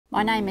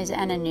My name is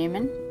Anna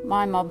Neumann.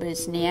 My mob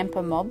is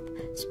Nyampa mob,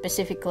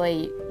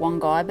 specifically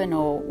Wongaiban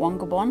or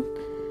Wongabon.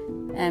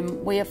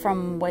 We are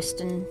from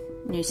Western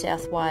New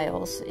South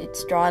Wales.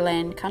 It's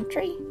dryland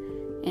country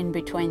in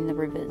between the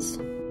rivers.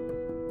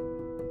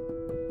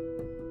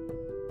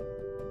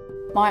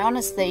 My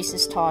honours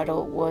thesis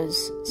title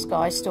was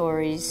Sky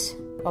Stories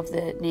of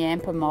the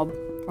Nyampa mob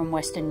from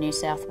Western New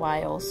South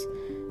Wales,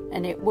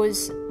 and it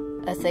was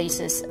a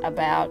thesis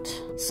about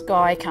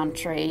Sky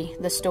Country,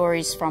 the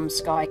stories from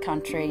Sky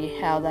Country,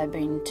 how they've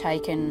been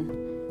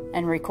taken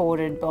and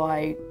recorded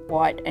by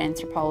white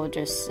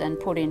anthropologists and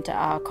put into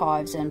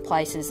archives and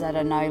places that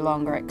are no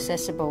longer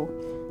accessible,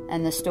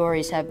 and the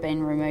stories have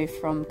been removed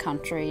from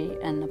country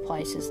and the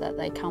places that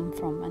they come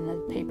from and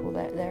the people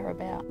that they're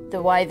about.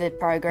 The way the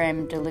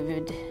program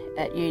delivered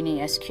at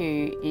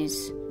UniSQ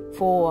is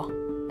for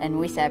and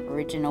with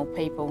Aboriginal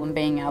people and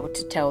being able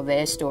to tell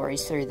their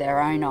stories through their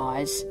own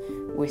eyes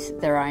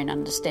with their own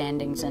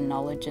understandings and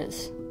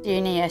knowledges.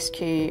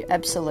 UniSQ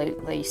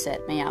absolutely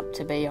set me up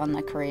to be on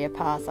the career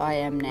path I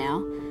am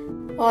now.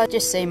 I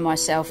just see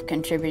myself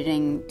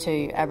contributing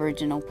to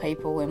Aboriginal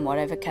people in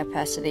whatever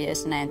capacity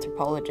as an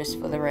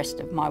anthropologist for the rest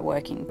of my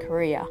working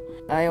career.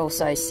 I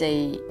also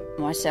see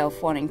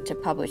myself wanting to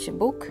publish a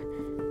book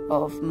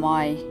of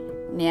my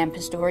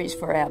Nyampa stories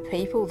for our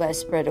people. They're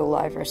spread all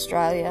over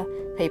Australia.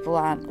 People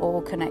aren't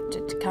all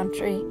connected to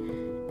country,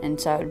 and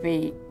so it would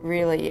be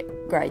really a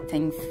great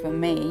thing for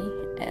me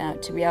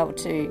to be able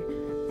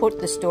to put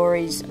the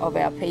stories of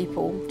our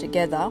people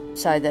together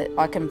so that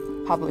I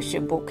can publish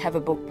a book, have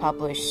a book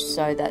published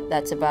so that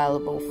that's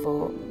available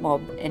for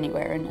mob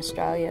anywhere in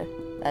Australia.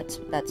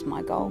 That's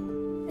my goal.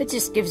 It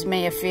just gives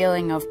me a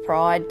feeling of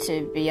pride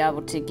to be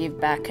able to give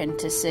back and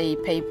to see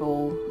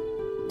people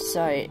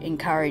so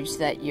encouraged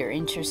that you're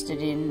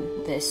interested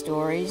in their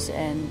stories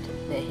and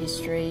their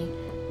history,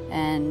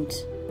 and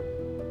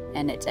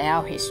it's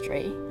our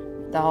history.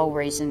 The whole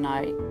reason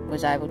I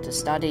was able to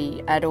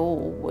study at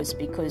all was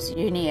because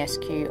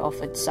UniSQ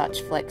offered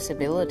such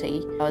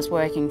flexibility. I was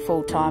working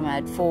full-time, I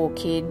had 4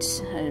 kids,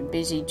 had a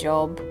busy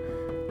job,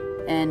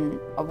 and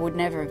I would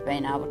never have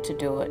been able to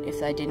do it if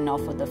they didn't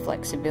offer the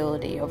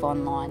flexibility of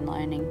online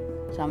learning.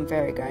 So I'm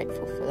very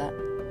grateful for that.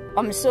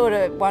 I'm sort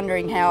of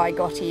wondering how I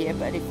got here,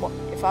 but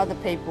if other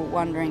people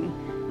wondering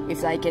if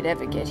they could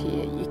ever get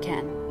here, you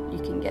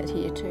can get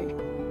here too.